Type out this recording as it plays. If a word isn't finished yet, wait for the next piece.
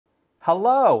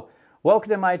Hello, welcome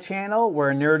to my channel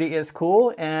where nerdy is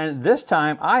cool, and this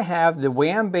time I have the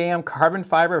Wham Bam carbon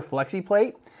fiber flexi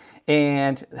plate,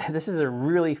 and this is a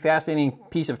really fascinating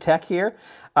piece of tech here.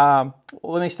 Let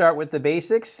me start with the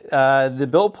basics. The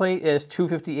build plate is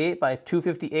 258 by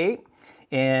 258.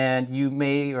 And you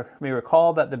may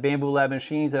recall that the Bambu Lab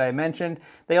machines that I mentioned,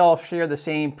 they all share the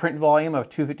same print volume of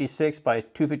 256 by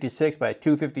 256 by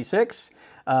 256.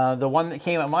 The one that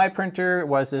came on my printer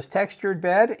was this textured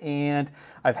bed, and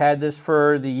I've had this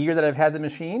for the year that I've had the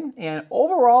machine. And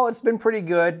overall, it's been pretty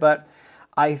good, but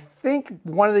I think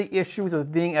one of the issues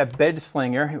with being a bed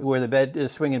slinger, where the bed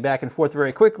is swinging back and forth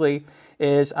very quickly,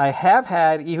 is I have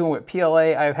had, even with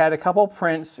PLA, I've had a couple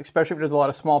prints, especially if there's a lot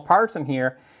of small parts in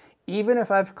here. Even if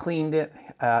I've cleaned it,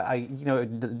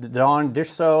 Dawn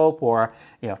dish soap or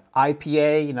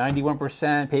IPA,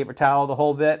 91%, paper towel, the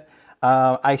whole bit,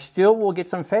 I still will get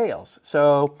some fails.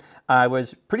 So I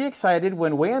was pretty excited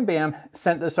when Wham Bam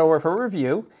sent this over for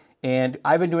review. And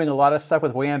I've been doing a lot of stuff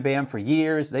with Wham Bam for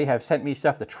years. They have sent me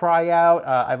stuff to try out.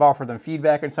 I've offered them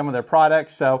feedback on some of their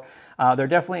products. So they're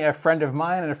definitely a friend of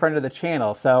mine and a friend of the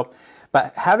channel.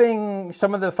 But having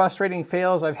some of the frustrating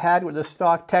fails I've had with the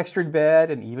stock textured bed,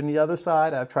 and even the other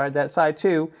side, I've tried that side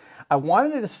too, I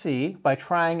wanted to see, by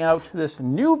trying out this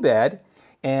new bed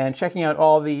and checking out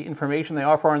all the information they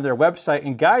offer on their website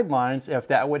and guidelines, if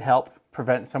that would help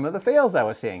prevent some of the fails I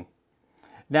was seeing.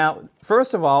 Now,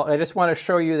 first of all, I just want to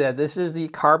show you that this is the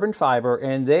carbon fiber,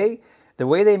 and the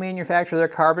way they manufacture their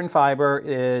carbon fiber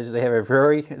is they have a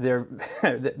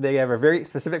very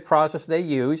specific process they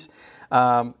use.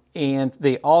 And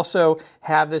they also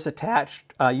have this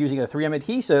attached using a 3M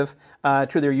adhesive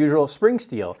to their usual spring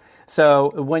steel.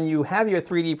 So when you have your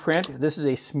 3D print, this is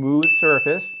a smooth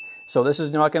surface. So this is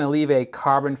not going to leave a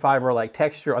carbon fiber-like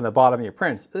texture on the bottom of your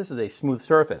print. This is a smooth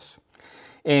surface.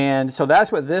 And so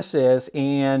that's what this is.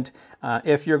 And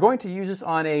if you're going to use this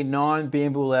on a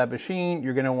non-Bambu Lab machine,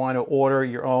 you're going to want to order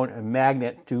your own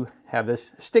magnet to have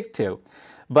this stick to.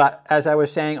 But as I was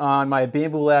saying, on my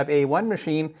Bambu Lab A1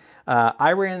 machine,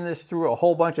 I ran this through a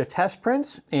whole bunch of test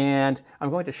prints, and I'm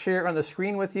going to share on the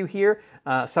screen with you here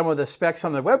some of the specs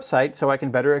on the website so I can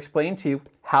better explain to you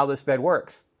how this bed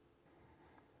works.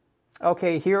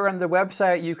 Okay, here on the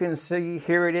website you can see,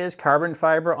 here it is, carbon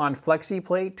fiber on flexi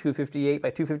plate, 258 by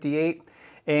 258,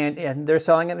 and they're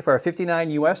selling it for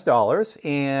 $59 US,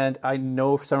 and I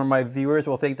know some of my viewers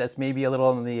will think that's maybe a little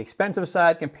on the expensive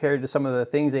side compared to some of the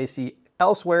things they see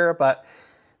elsewhere, but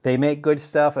they make good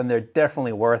stuff and they're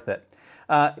definitely worth it.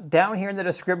 Down here in the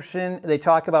description, they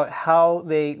talk about how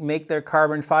they make their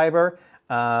carbon fiber.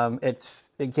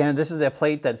 Again, this is a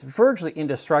plate that's virtually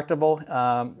indestructible.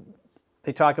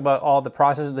 They talk about all the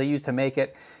processes they use to make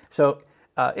it. So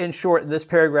in short, this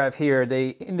paragraph here, they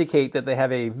indicate that they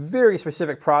have a very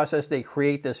specific process they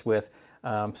create this with. They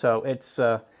put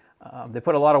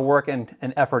a lot of work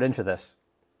and effort into this.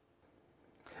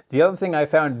 The other thing I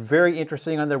found very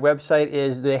interesting on their website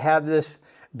is they have this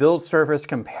build surface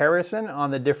comparison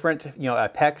on the different, a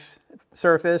PEX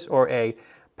surface or a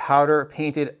powder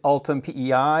painted Ultim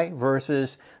PEI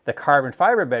versus the carbon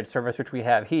fiber bed surface, which we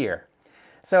have here.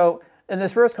 So in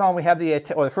this first column, we have the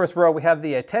first row, we have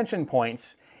the attention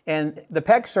points, and the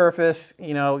PEX surface,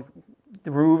 the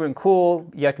remove and cool,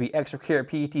 you have to be extra care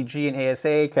PETG and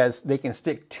ASA because they can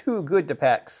stick too good to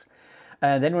PEX.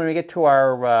 And then when we get to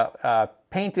our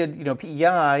painted,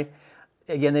 PEI,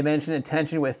 again, they mention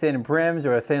attention with thin brims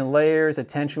or thin layers,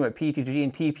 attention with PETG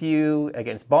and TPU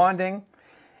against bonding.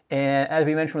 And as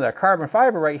we mentioned with our carbon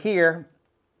fiber right here,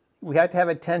 we had to have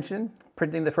attention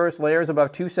printing the first layers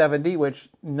above 270, which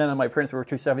none of my prints were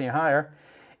 270 or higher,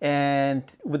 and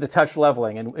with the touch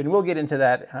leveling. And we'll get into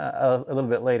that a little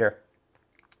bit later.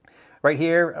 Right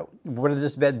here, what is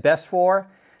this bed best for?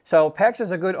 So PEX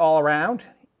is a good all-around.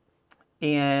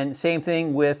 And same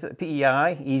thing with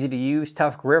PEI, easy to use,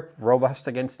 tough grip, robust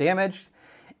against damage.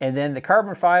 And then the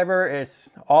carbon fiber,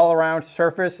 it's all around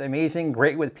surface, amazing,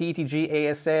 great with PETG,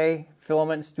 ASA,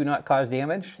 filaments do not cause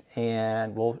damage,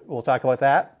 and we'll talk about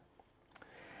that.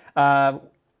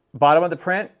 Bottom of the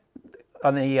print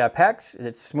on the PEX,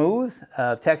 it's smooth,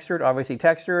 textured, obviously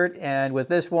textured, and with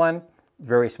this one,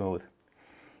 very smooth.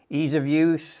 Ease of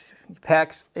use.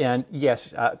 PEX, and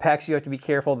yes, PEX, you have to be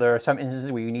careful. There are some instances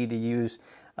where you need to use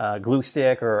glue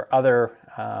stick or other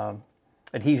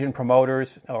adhesion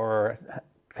promoters or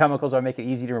chemicals that make it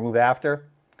easy to remove after.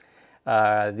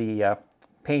 The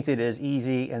painted is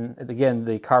easy, and again,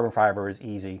 the carbon fiber is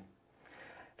easy.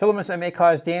 Filaments that may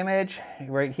cause damage,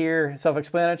 right here,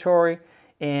 self-explanatory,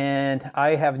 and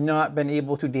I have not been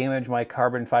able to damage my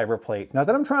carbon fiber plate. Not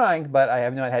that I'm trying, but I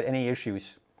have not had any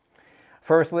issues.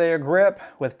 First layer grip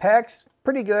with PEX,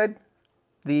 pretty good.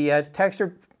 the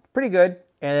texture pretty good,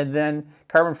 and then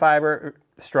carbon fiber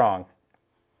strong.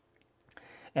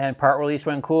 And part release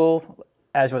when cool,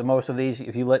 as with most of these,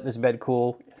 if you let this bed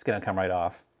cool, it's going to come right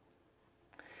off.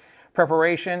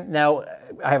 Preparation. Now,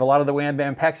 I have a lot of the Wham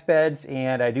Bam PEX beds,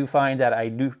 and I do find that I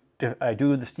do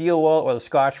the steel wool or the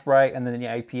Scotch-Brite and then the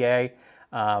IPA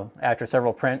after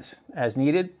several prints as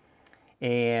needed.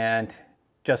 And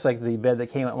just like the bed that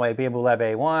came with my Bambu Lab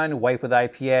A1, wipe with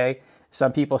IPA.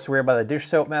 Some people swear by the dish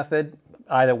soap method.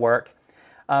 Either work.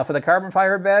 For the carbon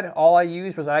fiber bed, all I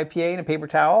used was IPA and a paper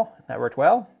towel. That worked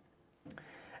well.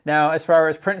 Now, as far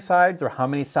as print sides or how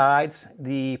many sides,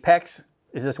 the PEX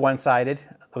is just one-sided.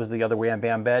 Those are the other Wham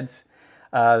Bam beds.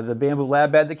 The Bambu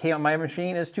Lab bed that came on my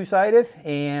machine is two-sided,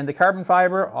 and the carbon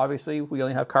fiber, obviously we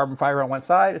only have carbon fiber on one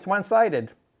side, it's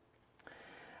one-sided.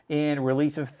 And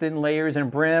release of thin layers and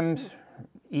brims,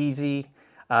 easy.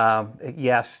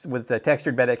 Yes, with the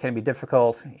textured bed it can be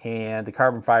difficult, and the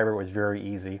carbon fiber was very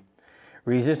easy.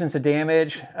 Resistance to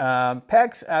damage,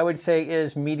 PEX I would say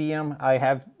is medium. I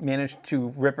have managed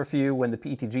to rip a few when the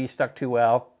PETG stuck too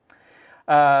well.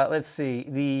 Let's see,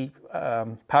 the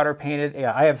powder painted,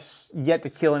 yeah, I have yet to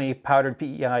kill any powdered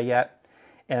PEI yet.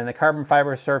 And the carbon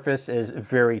fiber surface is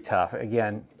very tough.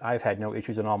 Again, I've had no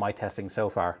issues in all my testing so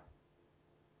far.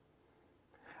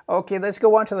 Okay, let's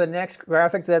go on to the next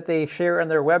graphic that they share on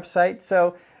their website.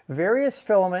 So, various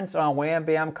filaments on Wham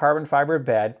Bam carbon fiber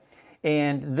bed.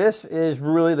 And this is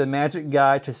really the magic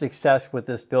guide to success with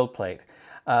this build plate.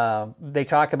 They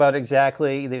talk about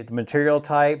exactly the material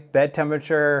type, bed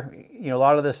temperature, you know, a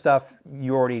lot of this stuff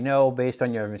you already know based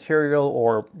on your material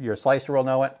or your slicer will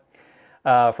know it.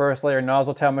 First layer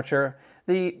nozzle temperature.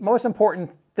 The most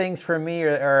important things for me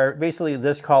are basically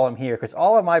this column here, because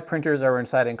all of my printers are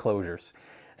inside enclosures.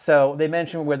 So they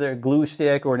mention whether a glue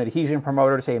stick or an adhesion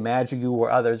promoter, say Magic Glue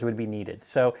or others, would be needed.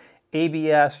 So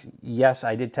ABS, yes,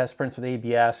 I did test prints with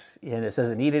ABS, and it says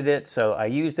it needed it, so I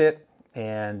used it.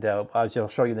 And as I'll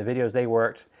show you in the videos, they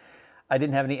worked. I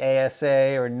didn't have any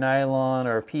ASA or nylon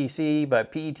or PC,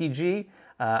 but PETG,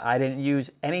 I didn't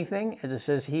use anything, as it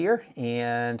says here,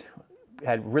 and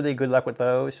had really good luck with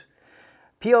those.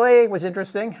 PLA was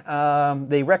interesting.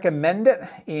 They recommend it,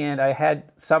 and I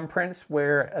had some prints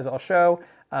where, as I'll show,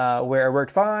 where it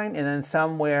worked fine, and then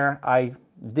some where I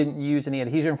didn't use any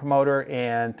adhesion promoter,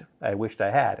 and I wished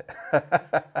I had.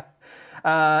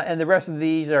 And the rest of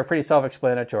these are pretty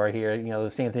self-explanatory here. You know,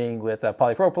 the same thing with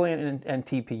polypropylene and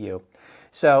TPU.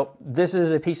 So this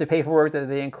is a piece of paperwork that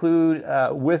they include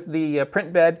with the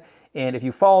print bed. And if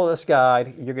you follow this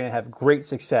guide, you're going to have great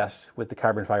success with the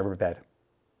carbon fiber bed.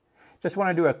 Just want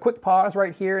to do a quick pause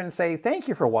right here and say thank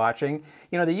you for watching.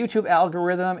 You know, the YouTube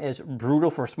algorithm is brutal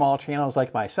for small channels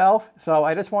like myself. So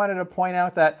I just wanted to point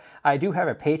out that I do have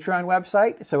a Patreon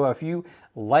website. So if you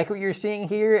like what you're seeing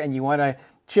here and you want to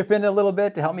chip in a little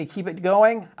bit to help me keep it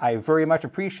going, I very much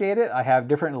appreciate it. I have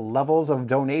different levels of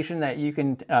donation that you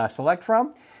can select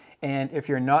from. And if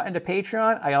you're not into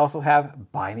Patreon, I also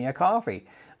have Buy Me a Coffee.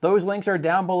 Those links are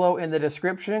down below in the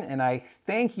description, and I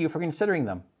thank you for considering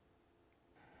them.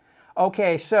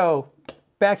 Okay, so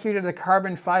back here to the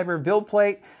carbon fiber build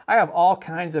plate. I have all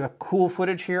kinds of cool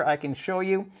footage here I can show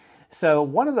you. So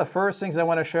one of the first things I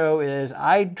want to show is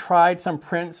I tried some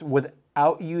prints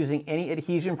without using any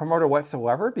adhesion promoter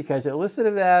whatsoever because it listed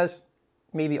it as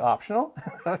maybe optional.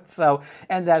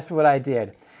 And that's what I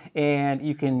did. And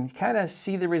you can kind of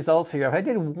see the results here. If I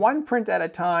did one print at a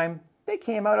time, they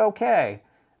came out okay.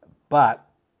 But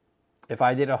if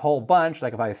I did a whole bunch,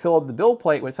 like if I filled the build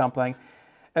plate with something,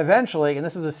 eventually, and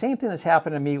this was the same thing that's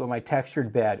happened to me with my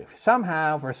textured bed,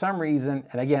 somehow, for some reason,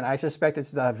 and again, I suspect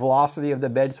it's the velocity of the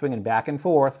bed swinging back and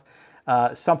forth,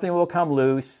 something will come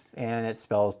loose and it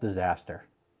spells disaster.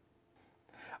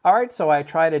 All right, so I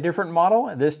tried a different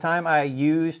model. This time I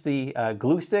used the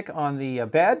glue stick on the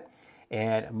bed,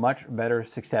 and much better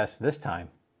success this time.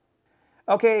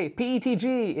 Okay,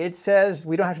 PETG, it says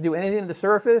we don't have to do anything to the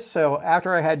surface, so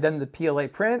after I had done the PLA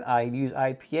print, I used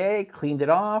IPA, cleaned it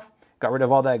off, got rid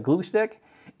of all that glue stick,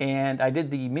 and I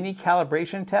did the mini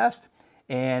calibration test,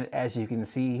 and as you can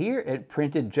see here, it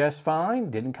printed just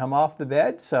fine, didn't come off the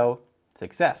bed, so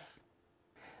success.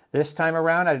 This time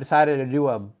around, I decided to do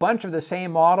a bunch of the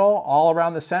same model all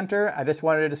around the center. I just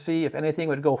wanted to see if anything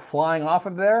would go flying off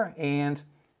of there, and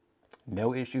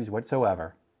no issues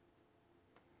whatsoever.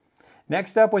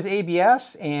 Next up was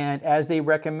ABS, and as they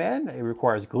recommend, it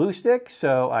requires glue stick,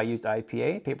 so I used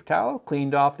IPA, paper towel,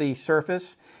 cleaned off the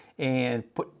surface, and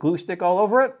put glue stick all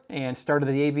over it, and started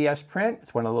the ABS print.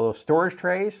 It's one of the little storage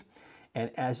trays,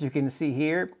 and as you can see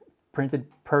here, printed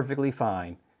perfectly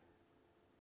fine.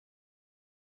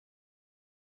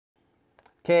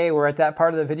 Okay, we're at that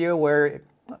part of the video where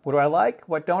What do I like?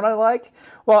 What don't I like?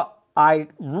 Well, I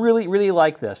really, really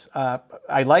like this.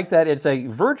 I like that it's a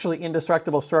virtually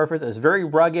indestructible surface. It's very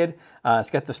rugged. It's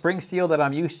got the spring steel that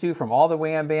I'm used to from all the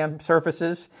Wham Bam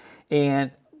surfaces.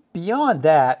 And beyond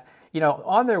that, you know,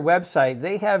 on their website,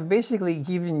 they have basically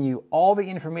given you all the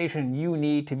information you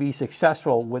need to be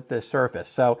successful with this surface.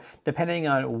 So depending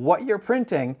on what you're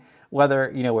printing, whether,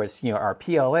 you know, it's, you know, our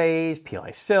PLAs,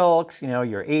 PLA silks, you know,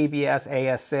 your ABS,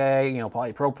 ASA, you know,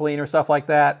 polypropylene or stuff like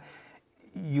that,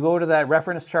 you go to that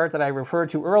reference chart that I referred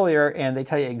to earlier and they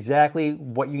tell you exactly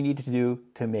what you need to do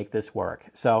to make this work.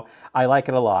 So I like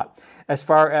it a lot. As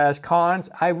far as cons,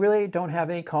 I really don't have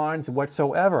any cons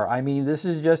whatsoever. I mean, this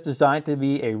is just designed to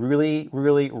be a really,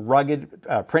 really rugged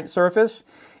print surface.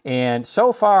 And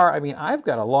so far, I mean, I've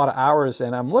got a lot of hours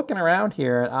and I'm looking around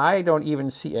here and I don't even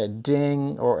see a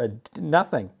ding or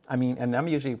nothing. I mean, and I'm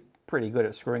usually pretty good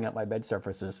at screwing up my bed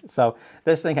surfaces. So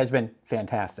this thing has been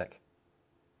fantastic.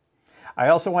 I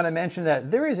also want to mention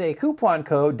that there is a coupon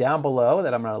code down below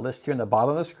that I'm going to list here in the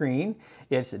bottom of the screen.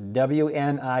 It's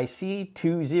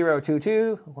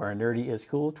WNIC2022, where Nerdy is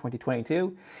Cool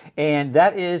 2022. And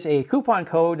that is a coupon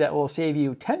code that will save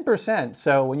you 10%.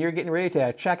 So when you're getting ready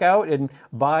to check out and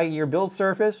buy your build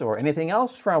surface or anything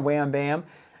else from Wham Bam,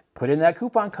 put in that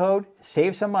coupon code,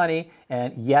 save some money,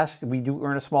 and yes, we do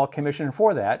earn a small commission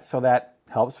for that, so that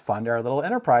helps fund our little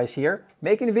enterprise here,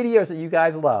 making videos that you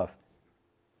guys love.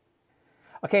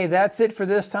 Okay, that's it for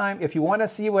this time. If you want to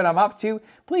see what I'm up to,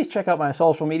 please check out my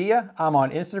social media. I'm on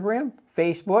Instagram,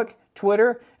 Facebook,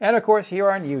 Twitter, and of course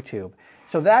here on YouTube.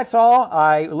 So that's all.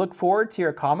 I look forward to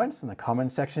your comments in the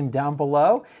comment section down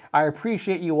below. I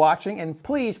appreciate you watching, and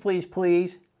please, please,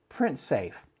 please print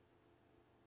safe.